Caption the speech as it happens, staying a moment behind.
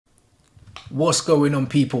What's going on,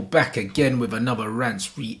 people? Back again with another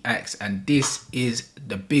Rants Reacts, and this is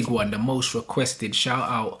the big one, the most requested. Shout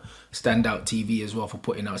out Standout TV as well for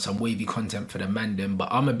putting out some wavy content for the man them.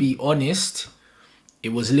 But I'ma be honest, it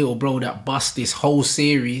was little bro that bust this whole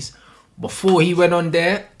series. Before he went on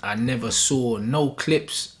there, I never saw no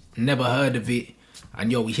clips, never heard of it,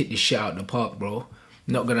 and yo, we hit this shit out the park, bro.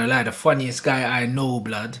 Not gonna lie, the funniest guy I know,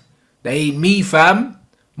 blood. They ain't me, fam.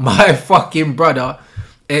 My fucking brother.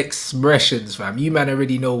 Expressions, fam. You man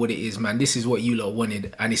already know what it is, man. This is what you lot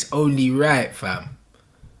wanted, and it's only right, fam.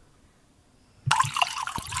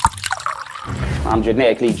 I'm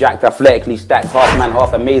genetically jacked, athletically stacked, half man,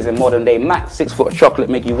 half amazing, modern day Max. 6 foot of chocolate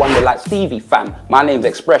make you wonder like Stevie, fam. My name's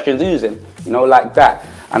Expressions Oozing, you know, like that.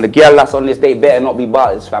 And the girl that's on this date better not be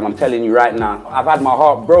butters, fam. I'm telling you right now. I've had my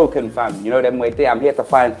heart broken, fam. You know them way there. I'm here to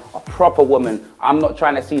find a proper woman. I'm not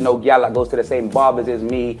trying to see no girl that goes to the same barbers as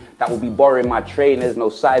me, that will be borrowing my trainers, no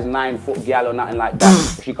size 9 foot girl or nothing like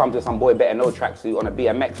that. If she comes to some boy better no tracksuit on a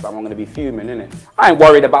BMX, fam, I'm gonna be fuming, innit? I ain't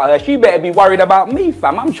worried about her. She better be worried about me,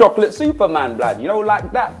 fam. I'm chocolate Superman, blood. You know, like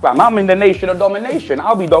that, fam. I'm in the nation of domination.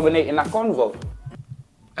 I'll be dominating that convo.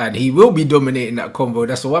 And he will be dominating that convo.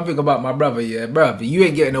 That's the one thing about my brother, yeah, bruv. You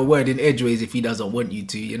ain't getting a word in edgeways if he doesn't want you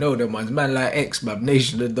to. You know them ones. Man like X, bruv.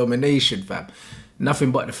 Nation of domination, fam.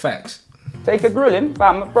 Nothing but the facts. Take a grilling,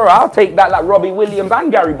 fam. Bro, I'll take that like Robbie Williams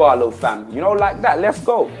and Gary Barlow, fam. You know, like that. Let's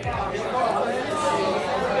go.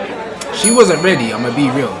 She wasn't ready, I'ma be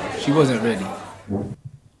real. She wasn't ready.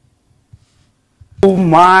 Oh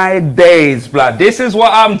my days, blood. This is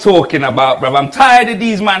what I'm talking about, bruv. I'm tired of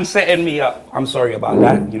these man setting me up. I'm sorry about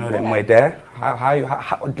that. You know them way there.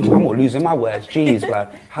 I'm all losing my words. Jeez,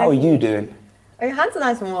 blood. How are you doing? Oh, your hands are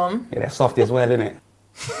nice and warm. Yeah, they're soft as well, innit?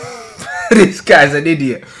 This guy's an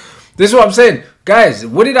idiot. This is what I'm saying. Guys,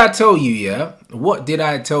 what did I tell you, yeah? What did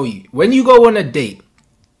I tell you? When you go on a date,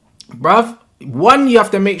 bruv, one, you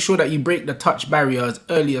have to make sure that you break the touch barrier as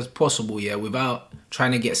early as possible, yeah, without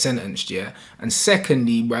trying to get sentenced, yeah. And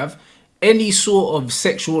secondly, bruv, any sort of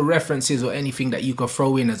sexual references or anything that you can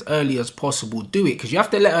throw in as early as possible, do it, because you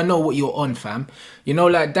have to let her know what you're on, fam. You know,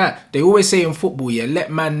 like that. They always say in football, yeah,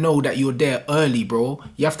 let man know that you're there early, bro.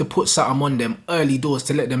 You have to put something on them early doors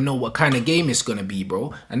to let them know what kind of game it's gonna be,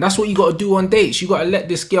 bro. And that's what you gotta do on dates. You gotta let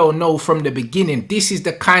this girl know from the beginning, this is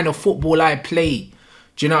the kind of football I play.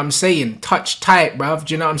 Do you know what I'm saying? Touch tight, bruv.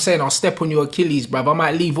 Do you know what I'm saying? I'll step on your Achilles, bruv. I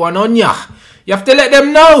might leave one on ya. You have to let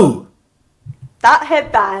them know. That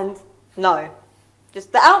headband, no.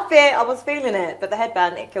 Just the outfit, I was feeling it, but the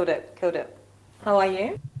headband, it killed it, killed it. How are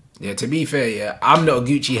you? Yeah, to be fair, yeah, I'm not a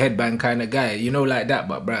Gucci headband kind of guy, you know, like that,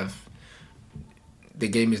 but bruv, the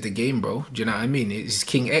game is the game, bro. Do you know what I mean? It's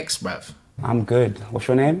King X, bruv. I'm good. What's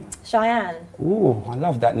your name? CHIAN. Ooh, I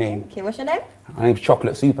love that name. Okay, what's your name? My name's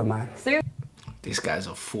Chocolate Superman. This guy's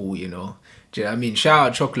a fool, you know. Do you know what I mean? Shout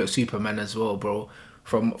out Chocolate Superman as well, bro.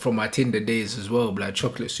 From my Tinder days as well, like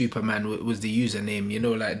Chocolate Superman was the username, you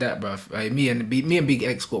know, like that, bruv. Me and Big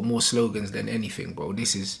X got more slogans than anything, bro.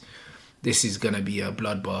 This is gonna be a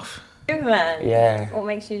bloodbath. Superman? Yeah. What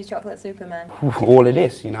makes you Chocolate Superman? All of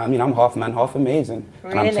this, you know what I mean? I'm half man, half amazing.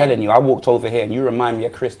 Really? And I'm telling you, I walked over here and you remind me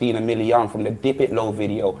of Christina Milian from the Dip It Low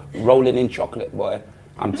video, rolling in chocolate, boy.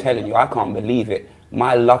 I'm telling you, I can't believe it.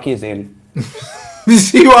 My luck is in. You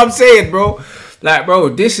see what I'm saying, bro? Like, bro,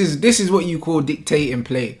 this is what you call dictating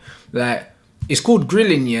play. Like, it's called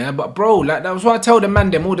grilling, yeah? But, bro, like, that's what I tell the man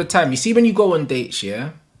them all the time. You see, when you go on dates,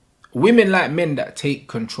 yeah? Women like men that take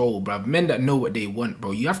control, bruv. Men that know what they want,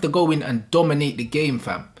 bro. You have to go in and dominate the game,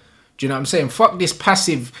 fam. Do you know what I'm saying? Fuck this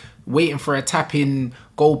passive waiting for a tap-in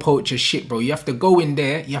goal poacher shit, bro. You have to go in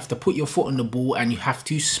there, you have to put your foot on the ball, and you have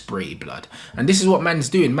to spray, blood. And this is what man's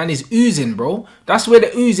doing. Man is oozing, bro. That's where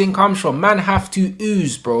the oozing comes from. Man have to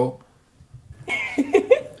ooze, bro.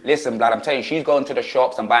 Listen, blood, I'm telling you, she's going to the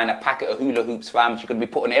shops and buying a packet of hula hoops, fam. She's going to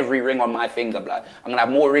be putting every ring on my finger, blood. I'm going to have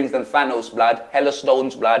more rings than Thanos, blood. Hella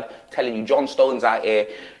Stones, blood. Telling you, John Stones out here.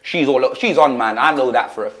 She's on, man. I know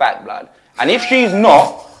that for a fact, blood. And if she's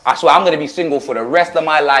not, I swear I'm going to be single for the rest of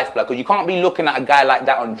my life, blood. Because you can't be looking at a guy like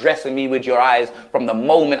that undressing me with your eyes from the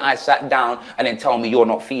moment I sat down and then tell me you're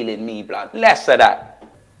not feeling me, blood. Less of that.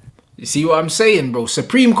 You see what I'm saying, bro?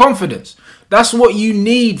 Supreme confidence. That's what you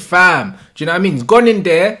need, fam. Do you know what I mean? Gone in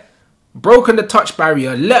there, broken the touch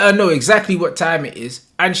barrier, let her know exactly what time it is,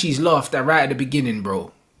 and she's laughed at right at the beginning,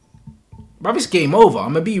 bro. Bro, it's game over.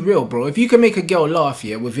 I'm gonna be real, bro. If you can make a girl laugh,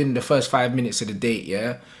 yeah, within the first 5 minutes of the date,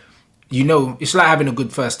 yeah, you know, it's like having a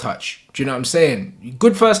good first touch. Do you know what I'm saying?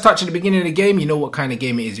 Good first touch at the beginning of the game, you know what kind of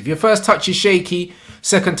game it is. If your first touch is shaky,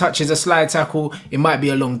 second touch is a slide tackle, it might be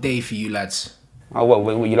a long day for you, lads. Oh,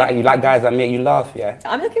 what you like guys that make you laugh, yeah?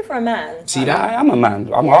 I'm looking for a man. See that? I am a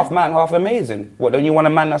man. I'm half man, half amazing. What, don't you want a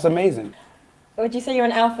man that's amazing? Would you say you're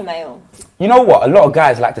an alpha male? You know what? A lot of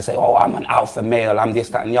guys like to say, oh, I'm an alpha male, I'm this,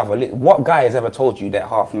 that, and the other. What guy has ever told you they're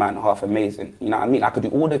half man, half amazing? You know what I mean? I could do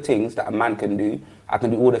all the things that a man can do. I can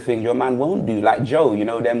do all the things your man won't do. Like Joe, you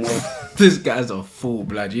know, them ways. This guy's a fool,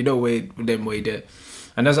 blood. You know where them way there.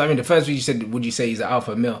 And that's what I mean. The first thing you said, would you say he's an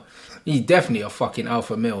alpha male? He's definitely a fucking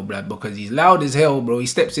alpha male, blood, because he's loud as hell, bro. He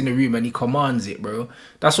steps in the room and he commands it, bro.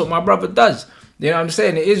 That's what my brother does. You know what I'm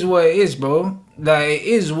saying? It is what it is, bro. Like, it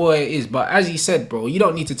is what it is. But as he said, bro, you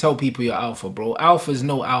don't need to tell people you're alpha, bro. Alphas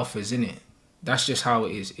know alphas, innit? That's just how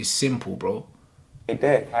it is. It's simple, bro. Do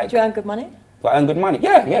you earn good money? Do I earn good money?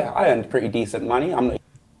 Yeah. I earn pretty decent money.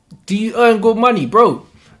 Do you earn good money, bro?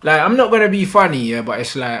 Like, I'm not going to be funny, yeah, but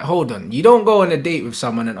it's like, hold on. You don't go on a date with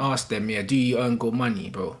someone and ask them, yeah, do you earn good money,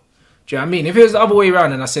 bro? Do you know what I mean? If it was the other way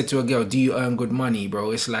around and I said to a girl, do you earn good money, bro?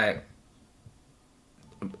 It's like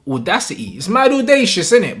audacity. It's mad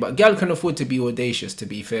audacious, innit? But girl can afford to be audacious, to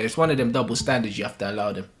be fair. It's one of them double standards you have to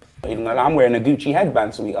allow them. I'm wearing a Gucci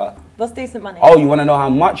headband, sweetheart. What's decent money? Oh, you want to know how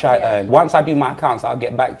much I earn? Once I do my accounts, I'll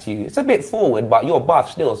get back to you. It's a bit forward, but you're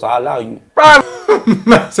buff still, so I'll allow you.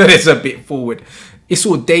 Bruv! So it's a bit forward. It's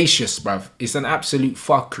audacious, bruv. It's an absolute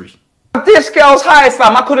fuckery. This girl's highest,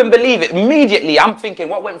 fam. I couldn't believe it. Immediately, I'm thinking,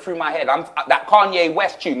 what went through my head? That Kanye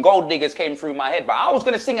West tune, Gold Diggers, came through my head. But I was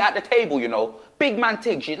going to sing it at the table, you know. Big man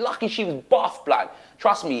thing. She's lucky she was buff, blood.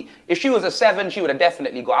 Trust me, if she was a 7, she would have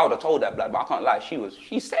definitely got. I would have told her, blood, but I can't lie.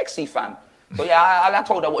 She's sexy, fam. So yeah, I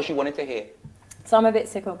told her what she wanted to hear. So I'm a bit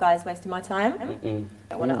sick of guys wasting my time.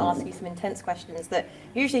 I want to ask you some intense questions that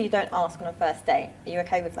usually you don't ask on a first date. Are you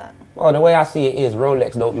okay with that? Well, the way I see it is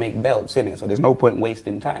Rolex don't make belts, innit? So there's no point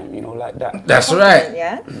wasting time, you know, like that. That's right.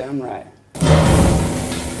 Yeah? Damn right.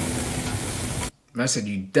 I said,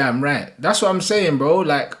 you damn right. That's what I'm saying, bro.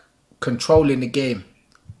 Like, controlling the game.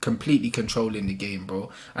 Completely controlling the game, bro.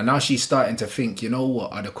 And now she's starting to think, you know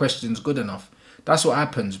what? Are the questions good enough? That's what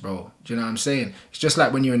happens, bro. Do you know what I'm saying? It's just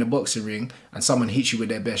like when you're in a boxing ring and someone hits you with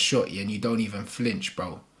their best shot, yeah, and you don't even flinch,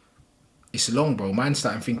 bro. It's long, bro. Man's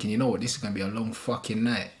starting thinking, you know what? This is going to be a long fucking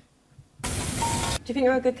night. Do you think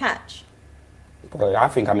you're a good catch? Boy, I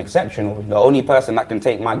think I'm exceptional. The only person that can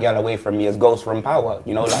take my girl away from me is Ghost from Power.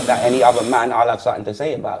 You know, like that. Any other man, I'll have something to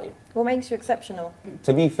say about it. What makes you exceptional?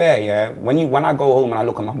 To be fair, yeah, when I go home and I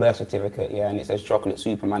look at my birth certificate, yeah, and it says Chocolate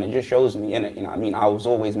Superman, it just shows me, innit? You know what I mean? I was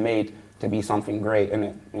always made to be something great,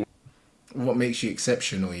 innit? You know? What makes you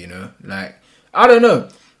exceptional, you know? Like, I don't know.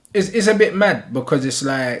 It's a bit mad because it's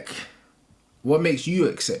like, what makes you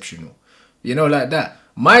exceptional? You know, like that.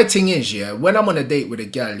 My thing is, yeah, when I'm on a date with a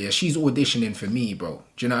gal, yeah, she's auditioning for me, bro.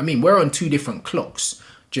 Do you know what I mean? We're on 2 different clocks.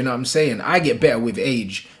 Do you know what I'm saying? I get better with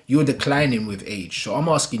age. You're declining with age. So I'm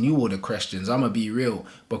asking you all the questions. I'm going to be real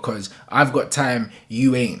because I've got time,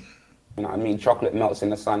 you ain't. You know what I mean? Chocolate melts in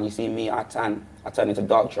the sun. You see me, I tan. I turn into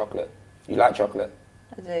dark chocolate. You like chocolate?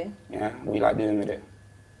 I do. Yeah, what you like doing with it?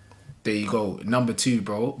 There you go. Number 2,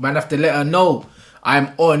 bro. Man, have to let her know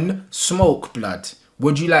I'm on smoke, blood.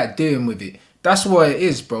 What do you like doing with it? That's what it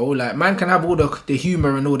is, bro. Like, man can have all the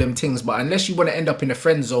humour and all them things, but unless you want to end up in a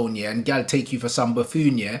friend zone, yeah, and gal take you for some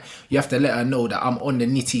buffoon, yeah, you have to let her know that I'm on the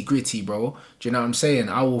nitty gritty, bro. Do you know what I'm saying?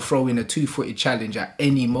 I will throw in a 2-footed challenge at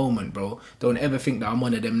any moment, bro. Don't ever think that I'm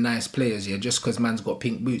one of them nice players, yeah, just because man's got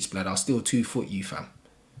pink boots, blood. I'll still 2-foot you, fam.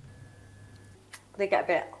 They get a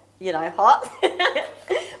bit, you know, hot.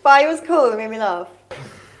 But it was cool. It made me laugh.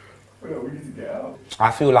 Well, we need to get out. I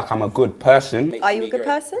feel like I'm a good person. Are you a good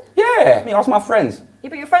person? Yeah, me, ask my friends. Yeah,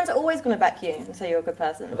 but your friends are always going to back you and say you're a good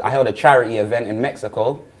person. I held a charity event in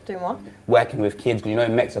Mexico. Doing what? Working with kids, because you know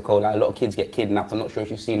in Mexico, like a lot of kids get kidnapped. I'm not sure if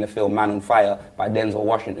you've seen the film Man on Fire by Denzel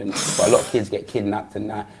Washington, but a lot of kids get kidnapped and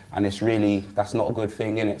that, and it's really, that's not a good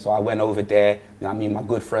thing, innit? So I went over there, you know what I mean, my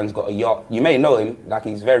good friend's got a yacht. You may know him, like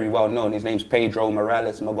he's very well known. His name's Pedro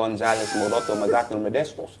Morales Gonzalez Moroto Magato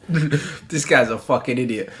Modestos. This guy's a fucking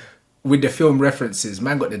idiot. With the film references,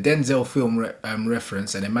 man got the Denzel film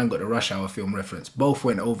reference and then man got the Rush Hour film reference. Both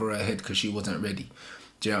went over her head because she wasn't ready.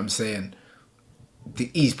 Do you know what I'm saying?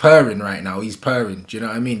 He's purring right now. He's purring. Do you know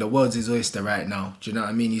what I mean? The world's his oyster right now. Do you know what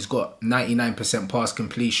I mean? He's got 99% pass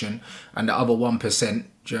completion and the other 1%.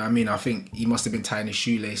 Do you know what I mean? I think he must have been tying his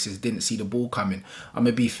shoelaces, didn't see the ball coming. I'm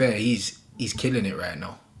going to be fair. He's killing it right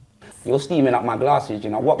now. You're steaming up my glasses, you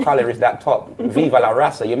know. What colour is that top? Viva la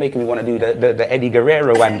raza. You're making me want to do the Eddie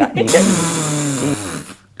Guerrero one. That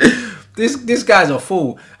This guy's a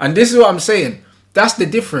fool. And this is what I'm saying. That's the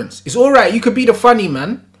difference. It's all right. You could be the funny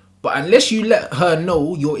man. But unless you let her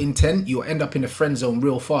know your intent, you'll end up in the friend zone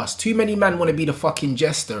real fast. Too many men want to be the fucking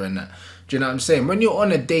jester and that. Do you know what I'm saying? When you're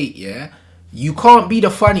on a date, yeah, You can't be the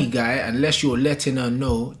funny guy unless you're letting her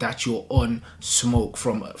know that you're on smoke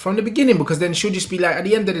from the beginning, because then she'll just be like, at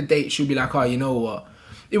the end of the date, she'll be like, oh, you know what?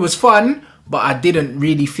 It was fun, but I didn't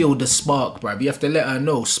really feel the spark, bruv. You have to let her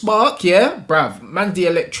know. Spark, yeah? Bruv, man's the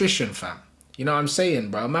electrician, fam. You know what I'm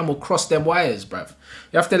saying, bruv? Man will cross them wires, bruv.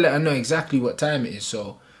 You have to let her know exactly what time it is.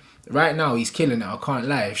 So, right now, he's killing it. I can't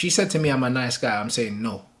lie. If she said to me I'm a nice guy, I'm saying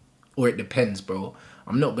no. Or it depends, bro.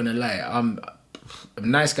 I'm not gonna lie. A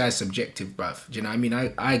nice guy's subjective, bruv. Do you know what I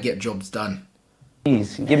mean? I get jobs done.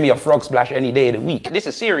 Please, give me a frog splash any day of the week. This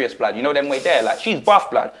is serious, blood. You know them way there. Like, she's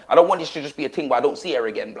buff, blood. I don't want this to just be a thing where I don't see her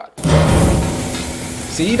again, blood.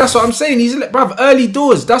 See, that's what I'm saying. He's, bruv, early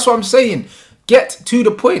doors. That's what I'm saying. Get to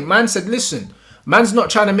the point. Man said, listen, man's not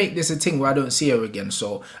trying to make this a thing where I don't see her again.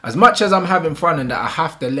 So, as much as I'm having fun and that, I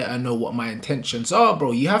have to let her know what my intentions are,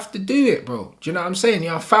 bro. You have to do it, bro. Do you know what I'm saying?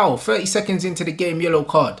 You're foul. 30 seconds into the game, yellow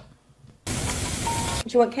card. Do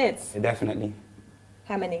you want kids? Yeah, definitely.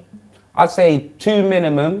 How many? I'd say 2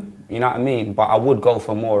 minimum, you know what I mean? But I would go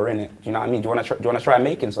for more, innit? Do you know what I mean? Do you want to try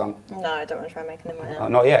making some? No, I don't want to try making them right now.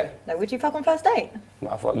 Not yet. No, would you fuck on first date?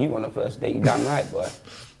 Well, I thought you on the first date. You damn right, boy.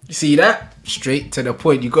 You see that? Straight to the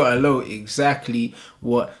point. You gotta know exactly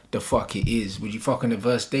what the fuck it is. Would you fuck on the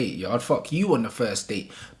first date? Yeah, I'd fuck you on the first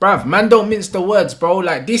date. Bruv, man, don't mince the words, bro.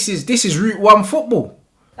 Like, this is Route 1 football.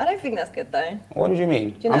 I don't think that's good though. What did you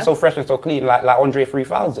mean? You know? I'm so fresh and so clean, like Andre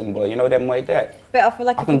 3000, boy. You know them way there. But I feel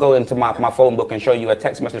like I can go into my phone book and show you a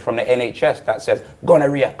text message from the NHS that says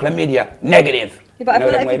gonorrhea, chlamydia, negative. Yeah, but I feel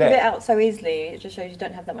like if you there. give it out so easily, it just shows you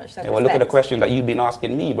don't have that much self-respect. Yeah, well, look at the question that you've been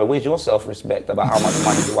asking me, but where's your self-respect about how much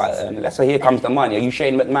money do I earn? Let's say here comes the money. Are you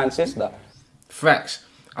Shane McMahon's sister? Facts.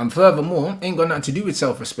 And furthermore, ain't got nothing to do with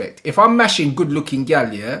self-respect. If I'm mashing good-looking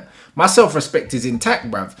gal, yeah, my self-respect is intact,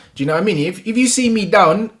 bruv. Do you know what I mean? If you see me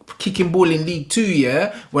down kicking ball in League 2,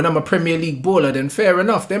 yeah, when I'm a Premier League baller, then fair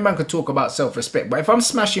enough. Then man could talk about self-respect. But if I'm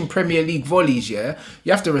smashing Premier League volleys, yeah,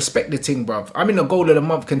 you have to respect the thing, bruv. I'm in the goal of the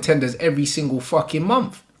month contenders every single fucking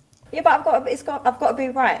month. Yeah, but I've got to be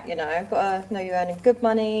right, you know. I've got to know you're earning good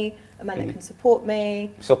money, a man that can support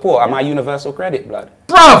me. Support? Am I universal credit, blood?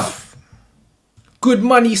 Bruv! Good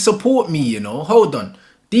money support me, you know. Hold on.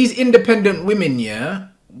 These independent women, yeah,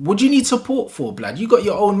 what do you need support for, blood? You got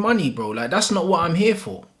your own money, bro. Like, that's not what I'm here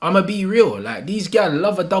for. I'ma be real. Like, these gals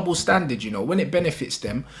love a double standard, you know. When it benefits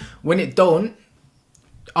them, when it don't,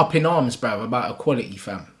 up in arms, bruv, about equality,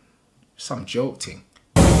 fam. Some joke thing.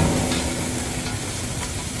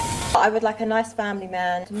 I would like a nice family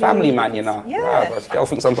man. Family man, you know. Yeah. Wow, this girl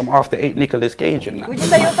thinks I'm from after 8 Nicolas Cage and that. Would you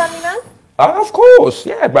say you're a family man? Of course,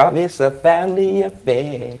 yeah, bruv. It's a family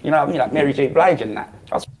affair. You know what I mean? Like Mary J. Blige and that.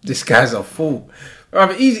 This guy's a fool.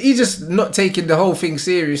 Bruv, he's just not taking the whole thing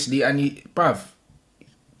seriously, and bruv,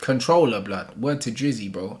 controller, blood. Word to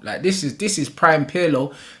Drizzy, bro. Like, this is prime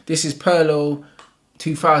Pirlo. This is Pirlo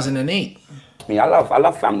 2008. I mean, I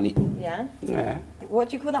love family. Yeah? Yeah. What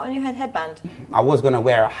do you call that on your headband? I was gonna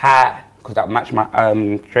wear a hat because that matched my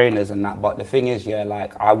trainers and that, but the thing is, yeah,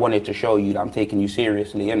 like, I wanted to show you that I'm taking you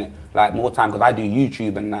seriously, innit? Like, more time, because I do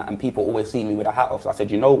YouTube and that, and people always see me with a hat off. So I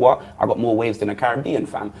said, you know what? I got more waves than a Caribbean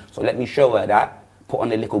fam. So let me show her that, put on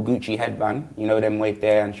the little Gucci headband, you know, them way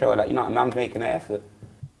there, and show her that, you know, I'm making an effort.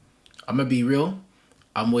 I'm gonna be real.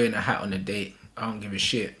 I'm wearing a hat on a date. I don't give a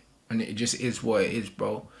shit. And it just is what it is,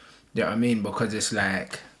 bro. You know what I mean? Because it's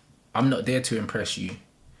like, I'm not there to impress you.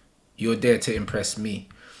 You're there to impress me.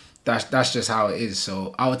 That's just how it is.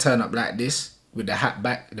 So I'll turn up like this with the hat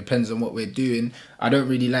back. It depends on what we're doing. I don't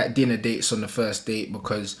really like dinner dates on the first date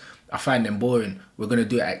because I find them boring. We're going to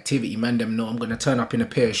do an activity. Man, them know I'm going to turn up in a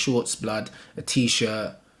pair of shorts, blood, a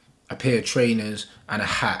t-shirt, a pair of trainers, and a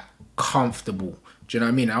hat. Comfortable. Do you know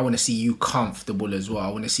what I mean? I want to see you comfortable as well.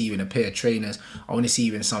 I want to see you in a pair of trainers. I want to see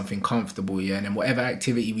you in something comfortable, yeah? And then whatever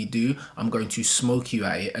activity we do, I'm going to smoke you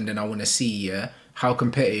at it. And then I want to see, yeah, how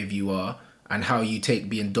competitive you are and how you take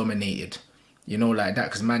being dominated. You know, like that,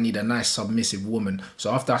 because man need a nice submissive woman.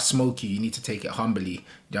 So after I smoke you, you need to take it humbly. You know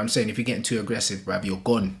what I'm saying? If you're getting too aggressive, bruv, you're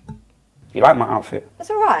gone. You like my outfit? That's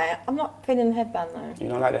alright. I'm not feeling the headband though. You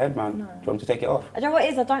don't like the headband? No. Do you want me to take it off? I don't know what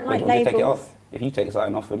it is. I don't like Do you want me to labels. take it off? If you take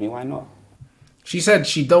something off for me, why not? She said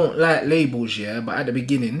she don't like labels, yeah, but at the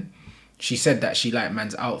beginning, she said that she liked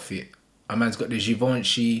man's outfit. A man's got the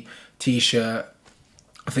Givenchy t-shirt.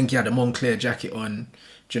 I think he had a Moncler jacket on.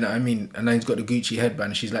 Do you know what I mean? And then he's got the Gucci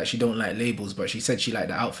headband. She's like, she don't like labels, but she said she liked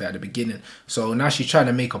the outfit at the beginning. So now she's trying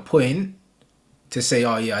to make a point to say,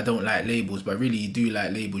 oh yeah, I don't like labels, but really you do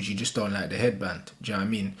like labels. You just don't like the headband. Do you know what I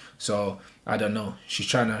mean? So I don't know. She's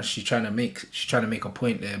trying to make a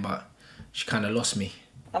point there, but she kind of lost me.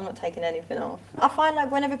 I'm not taking anything off. I find like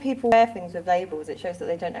whenever people wear things with labels, it shows that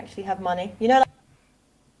they don't actually have money. You know, like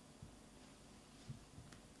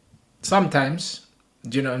Sometimes.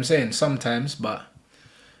 Do you know what I'm saying? Sometimes, but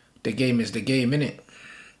the game is the game, innit?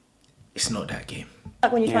 It's not that game.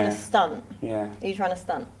 Like when you're trying to stunt. Yeah. Are you trying to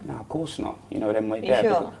stunt? No, of course not. You know them right You there.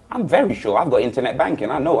 sure? I'm very sure. I've got internet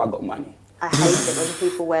banking. I know I got money. I hate it when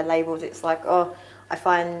people wear labels. It's like, oh, I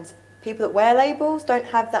find people that wear labels don't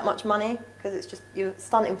have that much money because it's just, you're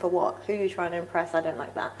stunting for what? Who are you trying to impress? I don't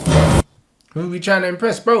like that. Who are we trying to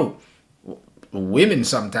impress, bro? Women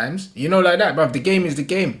sometimes. You know, like that, bruv. The game is the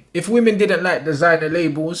game. If women didn't like designer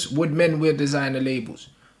labels, would men wear designer labels?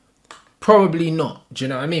 Probably not. Do you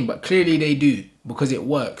know what I mean? But clearly they do because it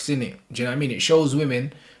works, innit? Do you know what I mean? It shows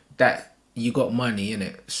women that you got money,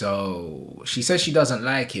 innit? So she says she doesn't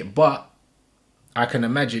like it, but I can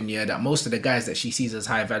imagine, yeah, that most of the guys that she sees as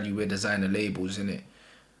high value wear designer labels, innit?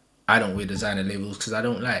 I don't wear designer labels because I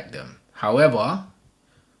don't like them. However,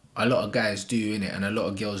 a lot of guys do, innit? And a lot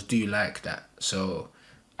of girls do like that. So,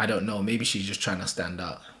 I don't know. Maybe she's just trying to stand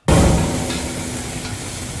out.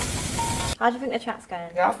 How do you think the chat's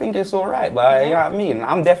going? Yeah, I think it's alright, but you know what I mean?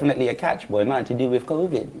 I'm definitely a catch boy, nothing to do with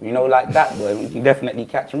COVID. You know, like that, boy. You can definitely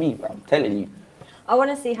catch me, bro. I'm telling you. I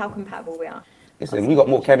want to see how compatible we are. Listen, we got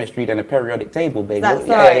more chemistry than a periodic table, baby. That's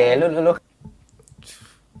Yeah, right. yeah, look.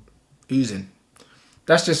 Oozing.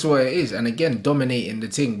 That's just what it is. And again, dominating the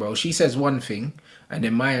thing, bro. She says one thing, and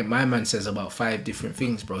then my man says about 5 different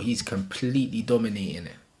things, bro. He's completely dominating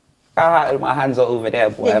it. My hands are over there,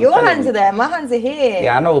 boy. Yeah, I'm your telling hands you. are there, my hands are here.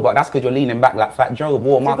 Yeah, I know, but that's because you're leaning back like Fat Joe.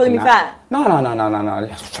 Warm You're up. calling me fat? No.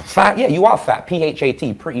 Fat? Yeah, you are fat.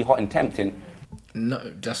 P-H-A-T. Pretty hot and tempting. No,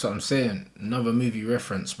 that's what I'm saying. Another movie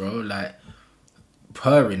reference, bro. Like,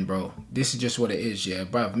 purring, bro. This is just what it is, yeah,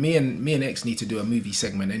 bruv. Me and X need to do a movie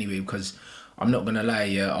segment anyway, because I'm not gonna lie,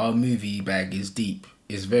 yeah, our movie bag is deep.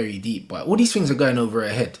 It's very deep, but all these things are going over her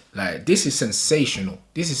head. Like, this is sensational.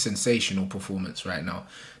 This is sensational performance right now.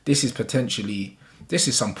 This is potentially, this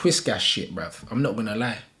is some piss gas shit, bruv. I'm not gonna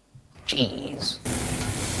lie. Jeez.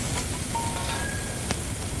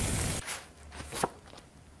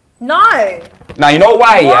 No. Now, you know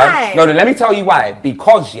why, Why? yeah? No, let me tell you why.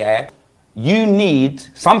 Because, yeah,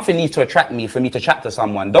 something needs to attract me for me to chat to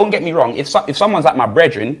someone. Don't get me wrong. If someone's like my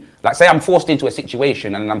brethren, like say I'm forced into a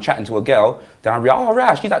situation and I'm chatting to a girl, then I'm like, oh,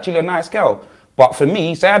 right, she's actually a nice girl. But for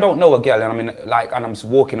me, say I don't know a girl and I'm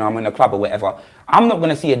walking or I'm in a club or whatever, I'm not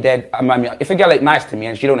gonna see if a girl ain't nice to me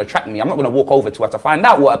and she don't attract me, I'm not gonna walk over to her to find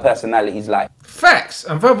out what her personality's like. Facts.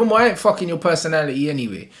 And furthermore, I ain't fucking your personality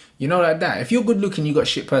anyway. You know, like that. If you're good looking, you got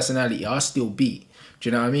shit personality, I'll still beat. Do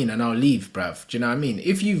you know what I mean? And I'll leave, bruv. Do you know what I mean?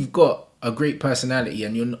 If you've got a great personality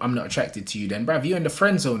and I'm not attracted to you, then bruv, you're in the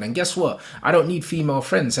friend zone. And guess what? I don't need female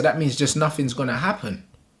friends, so that means just nothing's gonna happen.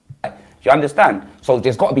 Do you understand? So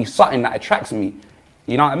there's got to be something that attracts me.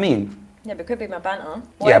 You know what I mean? Yeah, but it could be my banter.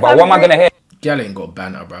 Yeah, but what am I gonna hear? Gal ain't got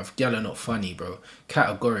banter, bruv. Gal are not funny, bro.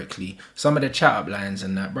 Categorically. Some of the chat up lines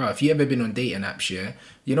and that, bro. If you ever been on dating apps, yeah,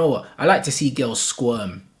 you know what? I like to see girls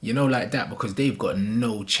squirm, you know, like that, because they've got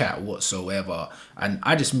no chat whatsoever. And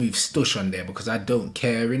I just move stush on there because I don't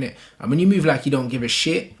care, innit? And when you move like you don't give a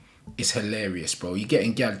shit, it's hilarious, bro. You're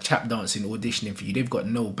getting gal tap dancing, auditioning for you. They've got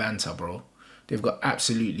no banter, bro. They've got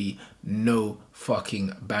absolutely no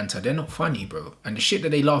fucking banter. They're not funny, bro. And the shit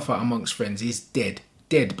that they laugh at amongst friends is dead.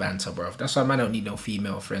 Dead banter, bro. That's why man don't need no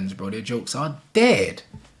female friends, bro. Their jokes are dead.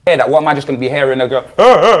 Yeah, that what am I just gonna be hearing a girl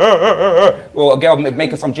or a girl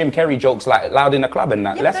making some Jim Carrey jokes like loud in the club and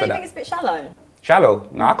that? Yeah, Less but of don't you think that. it's a bit shallow? Shallow?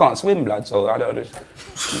 No, I can't swim, blood, so I don't. It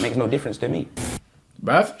makes no difference to me.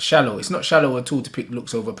 Bruv, shallow. It's not shallow at all to pick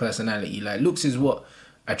looks over personality. Like, looks is what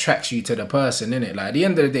attracts you to the person, innit? Like, at the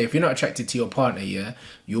end of the day, if you're not attracted to your partner, yeah,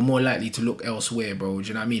 you're more likely to look elsewhere, bro. Do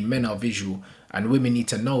you know what I mean? Men are visual. And women need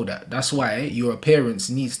to know that. That's why your appearance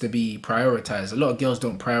needs to be prioritized. A lot of girls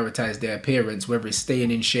don't prioritize their appearance, whether it's staying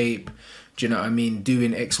in shape, do you know what I mean,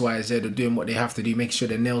 doing X, Y, Z, or doing what they have to do, making sure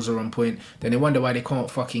their nails are on point. Then they wonder why they can't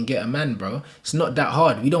fucking get a man, bro. It's not that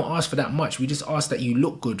hard. We don't ask for that much. We just ask that you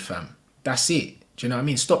look good, fam. That's it. Do you know what I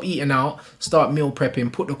mean? Stop eating out, start meal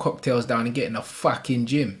prepping, put the cocktails down and get in the fucking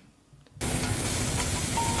gym.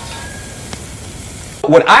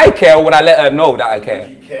 Would I care or would I let her know that I care?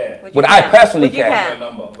 You care. Would I personally care? Whatever her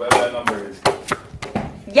number, whatever her number is.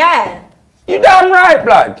 Yeah. You damn right,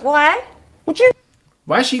 blood. Why? Would you?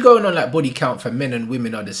 Why is she going on like body count for men and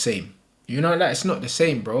women are the same? You know, like, it's not the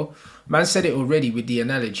same, bro. Man said it already with the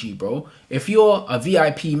analogy, bro. If you're a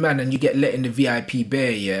VIP man and you get let in the VIP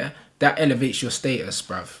bear, yeah, that elevates your status,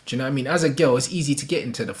 bruv. Do you know what I mean? As a girl, it's easy to get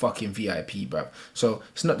into the fucking VIP, bruv. So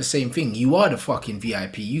it's not the same thing. You are the fucking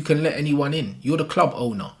VIP. You can let anyone in. You're the club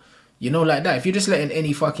owner. You know, like that. If you're just letting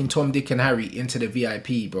any fucking Tom, Dick and Harry into the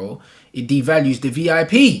VIP, bro, it devalues the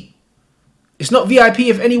VIP. It's not VIP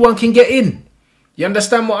if anyone can get in. You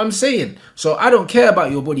understand what I'm saying? So I don't care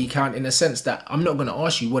about your body count in the sense that I'm not gonna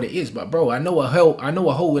ask you what it is, but bro, I know a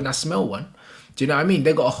hole when I smell one. Do you know what I mean?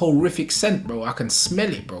 They got a horrific scent, bro. I can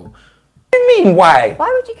smell it, bro. What do you mean, why?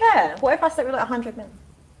 Why would you care? What if I slept with like 100 men?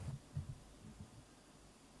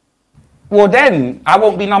 Well then, I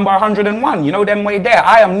won't be number 101, you know them way there.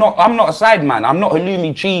 I'm not a side man, I'm not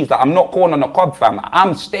halloumi cheese, like, I'm not corn on the cob fam,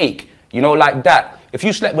 I'm steak, you know, like that. If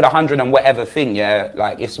you slept with 100 and whatever thing, yeah,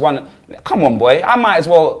 like it's one, come on boy, I might as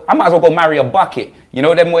well go marry a bucket, you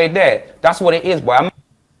know them way there. That's what it is, boy.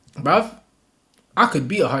 Bruv, I could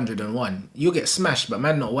be 101, you'll get smashed, but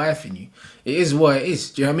man not wifing you. It is what it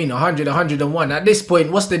is, do you know what I mean? 100, 101, at this point,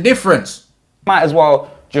 what's the difference? Might as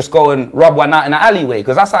well just go and rub one out in the alleyway,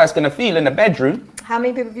 because that's how it's going to feel in the bedroom. How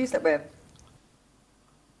many people have you slept with?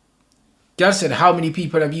 Girl said, how many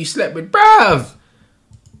people have you slept with? Bruv!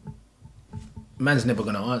 Man's never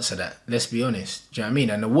going to answer that, let's be honest. Do you know what I mean?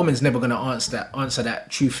 And the woman's never going to answer that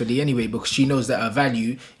truthfully anyway, because she knows that her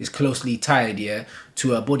value is closely tied, yeah,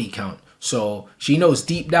 to her body count. So she knows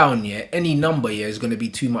deep down, yeah, any number, yeah, is going to be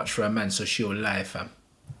too much for a man, so she'll lie, fam.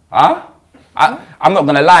 Huh? I'm not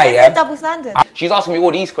going to lie, yeah? It's a double standard. She's asking me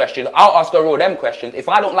all these questions. I'll ask her all them questions. If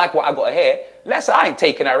I don't like what I got to hear, let's say I ain't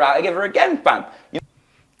taking her out again fam.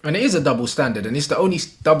 And it is a double standard, and it's the only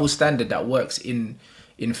double standard that works in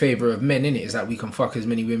favor of men, innit? Is that we can fuck as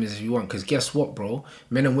many women as we want. Because guess what, bro?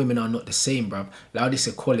 Men and women are not the same, bruv. Like this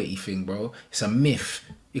equality thing, bro. It's a myth.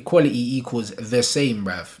 Equality equals the same,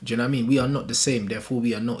 bruv. Do you know what I mean? We are not the same, therefore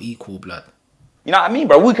we are not equal, blood. You know what I mean,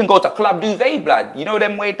 bro? We can go to Club Duvet, blood. You know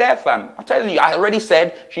them way there, fam. I'm telling you, I already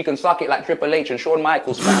said she can suck it like Triple H and Shawn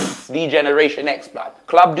Michaels, fam. D-Generation X, blood.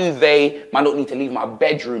 Club Duvet, man don't need to leave my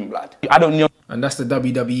bedroom, blood. I don't know. And that's the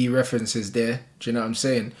WWE references there. Do you know what I'm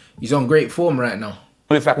saying? He's on great form right now.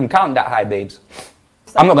 If I can count that high, babes.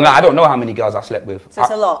 I'm not gonna lie, I don't know how many girls I slept with. So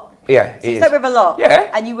it's a lot. Yeah, it you is. slept with a lot? Yeah.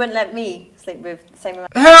 And you wouldn't let me sleep with the same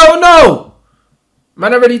amount? Hell no!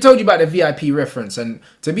 Man, I already told you about the VIP reference, and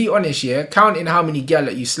to be honest, yeah, counting how many gal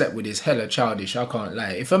that you slept with is hella childish, I can't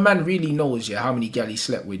lie. If a man really knows, yeah, how many gal he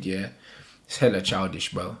slept with, yeah, it's hella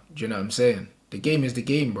childish, bro. Do you know what I'm saying? The game is the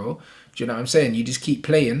game, bro. Do you know what I'm saying? You just keep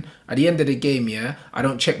playing. At the end of the game, yeah, I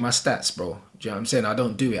don't check my stats, bro. Do you know what I'm saying? I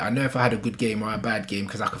don't do it. I know if I had a good game or a bad game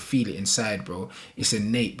because I can feel it inside, bro. It's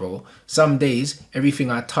innate, bro. Some days, everything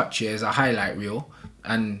I touch here is a highlight reel,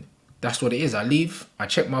 and that's what it is. I leave, I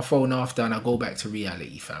check my phone after, and I go back to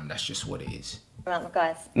reality, fam. That's just what it is. Around the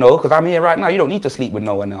guys. No, because I'm here right now. You don't need to sleep with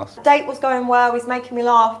no one else. The date was going well, he's making me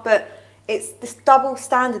laugh, but it's this double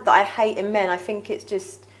standard that I hate in men. I think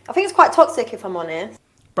it's quite toxic, if I'm honest.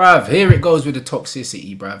 Bruv, here it goes with the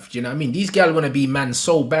toxicity, bruv. Do you know what I mean? These girls want to be man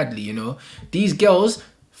so badly, you know? These girls,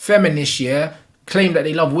 feminists, yeah, claim that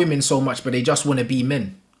they love women so much, but they just want to be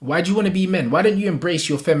men. Why do you want to be men? Why don't you embrace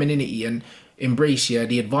your femininity and embrace, yeah,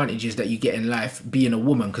 the advantages that you get in life being a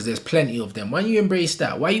woman? Because there's plenty of them. Why don't you embrace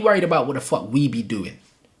that? Why are you worried about what the fuck we be doing?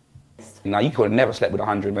 Now, you could have never slept with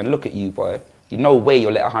 100 men. Look at you, boy. No way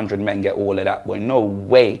you'll let 100 men get all of that, boy. No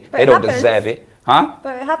way. But they don't deserve it. Huh?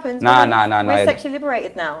 But it happens. Nah. We're sexually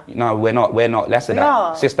liberated now. No, we're not. Less of that.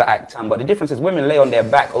 are. Sister act. But the difference is women lay on their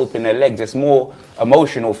back, open their legs. It's more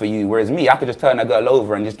emotional for you. Whereas me, I could just turn a girl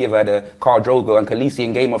over and just give her the Khal Drogo and Khaleesi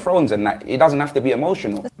in Game of Thrones and that. It doesn't have to be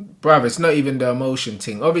emotional. Bruv, it's not even the emotion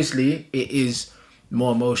thing. Obviously, it is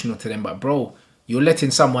more emotional to them. But bro, you're letting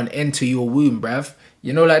someone enter your womb, bruv.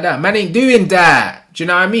 You know, like that. Man ain't doing that. Do you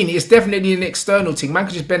know what I mean? It's definitely an external thing. Man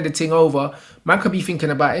could just bend the thing over. Man could be thinking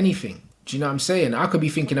about anything. Do you know what I'm saying? I could be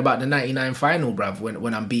thinking about the 99 final, bruv,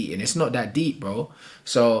 when I'm beating. It's not that deep, bro.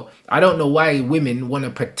 So, I don't know why women want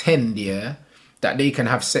to pretend, yeah, that they can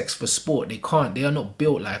have sex for sport. They can't. They are not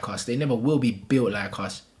built like us. They never will be built like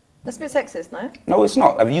us. That's a bit sexist, no? No, it's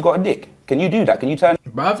not. Have you got a dick? Can you do that? Can you turn...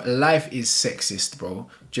 Bruv, life is sexist, bro.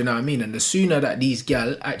 Do you know what I mean? And the sooner that these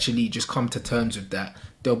gal actually just come to terms with that,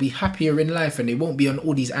 they'll be happier in life and they won't be on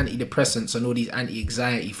all these antidepressants and all these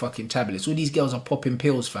anti-anxiety fucking tablets. All these girls are popping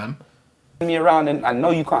pills, fam. me around and I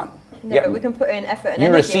know you can't. No, Yeah. but we can put in effort and You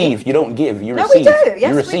energy. receive, you don't give. You No, receive. we do. Yes, you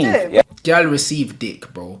we receive. do. Yeah. Gal receive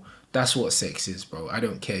dick, bro. That's what sex is, bro. I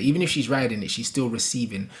don't care. Even if she's riding it, she's still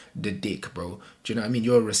receiving the dick, bro. Do you know what I mean?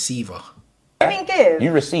 You're a receiver. I mean, give.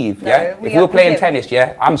 You receive, No, yeah? we If you're have to playing give. tennis,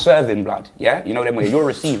 yeah, I'm serving blood, yeah? You know them way. You're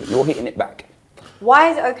receiving, you're hitting it back.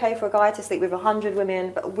 Why is it okay for a guy to sleep with 100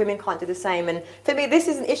 women, but women can't do the same? And for me, this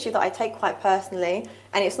is an issue that I take quite personally,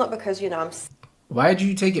 and it's not because, you know, Why do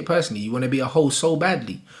you take it personally? You want to be a hoe so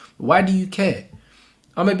badly. Why do you care?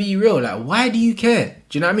 I'm going to be real. Like, why do you care?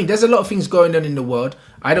 Do you know what I mean? There's a lot of things going on in the world.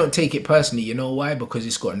 I don't take it personally. You know why? Because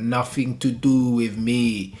it's got nothing to do with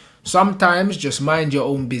me. Sometimes just mind your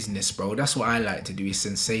own business, bro. That's what I like to do, is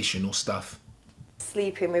sensational stuff.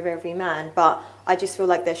 sleeping with every man, but I just feel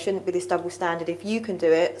like there shouldn't be this double standard. If you can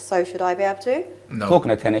do it, so should I be able to. No.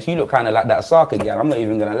 Talking of tennis, you look kind of like that Osaka girl. I'm not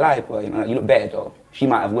even gonna lie, but you know, you look better though. She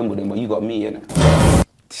might have Wimbledon, but you got me in it.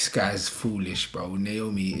 This guy's foolish, bro.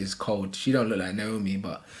 Naomi is cold. She don't look like Naomi,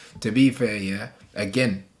 but to be fair, yeah,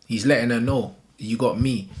 again, he's letting her know. You got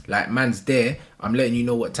me. Like, man's there. I'm letting you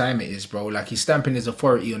know what time it is, bro. Like, he's stamping his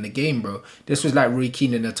authority on the game, bro. This was like Roy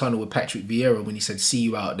Keane in the tunnel with Patrick Vieira when he said, see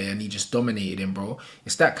you out there, and he just dominated him, bro.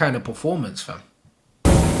 It's that kind of performance, fam.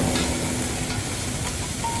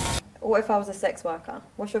 What if I was a sex worker?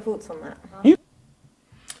 What's your thoughts on that?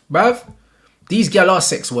 Bruv, these gal are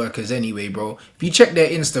sex workers anyway, bro. If you check their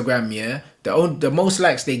Instagram, yeah, the most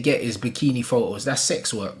likes they get is bikini photos. That's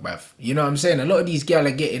sex work, bruv. You know what I'm saying? A lot of these gal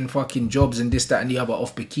are getting fucking jobs and this, that, and the other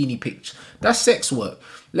off bikini pics. That's sex work.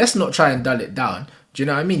 Let's not try and dull it down. Do you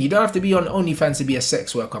know what I mean? You don't have to be on OnlyFans to be a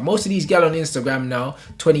sex worker. Most of these gal on Instagram now,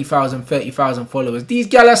 20,000, 30,000 followers. These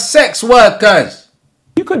gal are sex workers.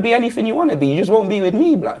 You could be anything you want to be. You just won't be with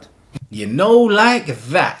me, blood. You know, like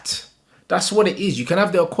that. That's what it is. You can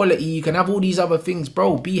have the equality. You can have all these other things,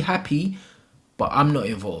 bro. Be happy, but I'm not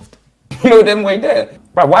involved. You know them way there.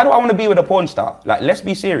 Bro, why do I want to be with a porn star? Like, let's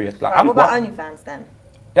be serious. Like, Right, what about OnlyFans then?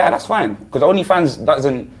 Yeah, that's fine. Because OnlyFans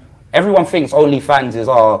doesn't... Everyone thinks OnlyFans is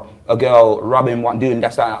a girl rubbing one, doing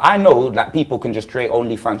that. I know that people can just create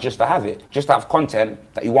OnlyFans just to have it. Just to have content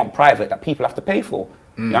that you want private, that people have to pay for.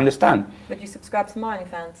 You understand? Would you subscribe to my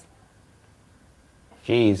OnlyFans?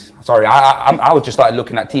 Jeez. Sorry, I was just started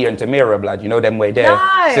looking at Tia and Tamira, blood. You know them way there.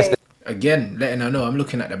 No! Sister. Again, letting her know I'm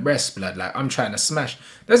looking at the breast, blood. Like, I'm trying to smash.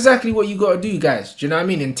 That's exactly what you got to do, guys. Do you know what I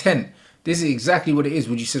mean? Intent. This is exactly what it is.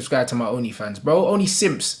 Would you subscribe to my OnlyFans, bro? Only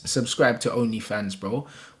simps subscribe to OnlyFans, bro.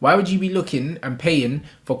 Why would you be looking and paying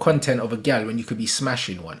for content of a gal when you could be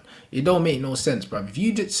smashing one? It don't make no sense, bro. If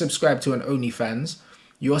you did subscribe to an OnlyFans,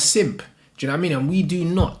 you're a simp. Do you know what I mean? And we do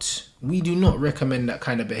not recommend that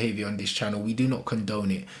kind of behavior on this channel. We do not condone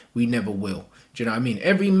it. We never will. Do you know what I mean?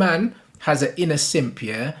 Every man has an inner simp,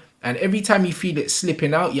 yeah? And every time you feel it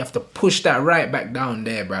slipping out, you have to push that right back down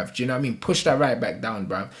there, bruv. Do you know what I mean? Push that right back down,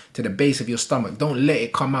 bruv, to the base of your stomach. Don't let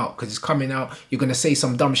it come out, because it's coming out. You're going to say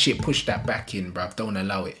some dumb shit. Push that back in, bruv. Don't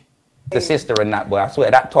allow it. The sister and that, boy. I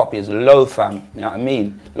swear, that top is low, fam. You know what I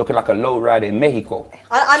mean? Looking like a low rider in Mexico.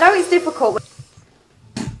 I know it's difficult.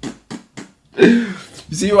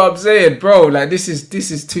 You see what I'm saying, bro? Like, this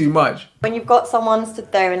is too much. When you've got someone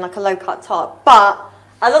stood there in like a low cut top, but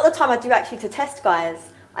a lot of the time I do actually to test guys.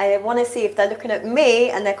 I want to see if they're looking at me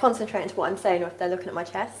and they're concentrating to what I'm saying, or if they're looking at my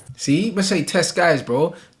chest. See, let's say test guys,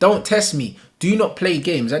 bro. Don't test me. Do not play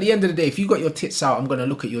games. At the end of the day, if you got your tits out, I'm going to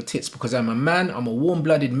look at your tits, because I'm a man, I'm a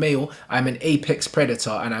warm-blooded male, I'm an apex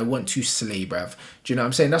predator, and I want to slay, bruv. Do you know what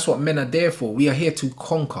I'm saying? That's what men are there for. We are here to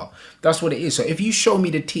conquer. That's what it is. So if you show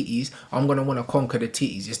me the titties, I'm going to want to conquer the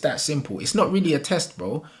titties. It's that simple. It's not really a test,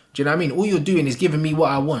 bro. Do you know what I mean? All you're doing is giving me what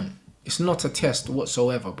I want. It's not a test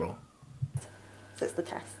whatsoever, bro. So it's the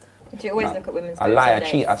test. Do you always look at women's boobs I lie, on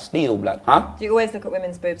I cheat, I dates? steal, blood. Huh? Do you always look at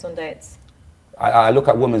women's boobs on dates? I look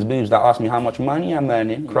at women's boobs that ask me how much money I'm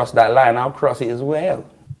earning. Cross that line, I'll cross it as well.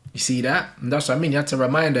 You see that? And that's what I mean. You have to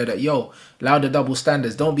remind her that, yo, louder double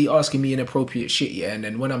standards. Don't be asking me inappropriate shit, yeah? And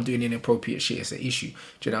then when I'm doing inappropriate shit, it's an issue.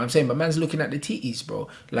 Do you know what I'm saying? But man's looking at the titties, bro.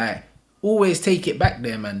 Like, always take it back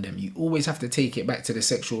there, man. Them. You always have to take it back to the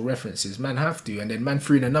sexual references. Man have to. And then man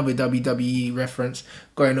threw in another WWE reference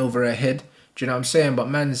going over her head. Do you know what I'm saying? But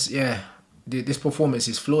man's, yeah, this performance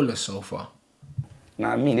is flawless so far. You know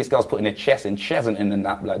what I mean? This girl's putting her chest in Chesington and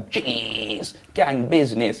that, blood. Jeez, gang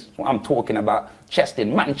business. What I'm talking about. Chest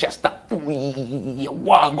in Manchester.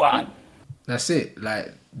 Wagwan. That's it.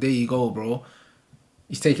 Like, there you go, bro.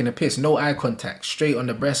 He's taking a piss. No eye contact. Straight on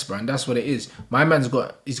the breast, bro. And that's what it is. My man's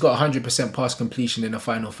got, he's got 100% pass completion in the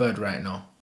final third right now.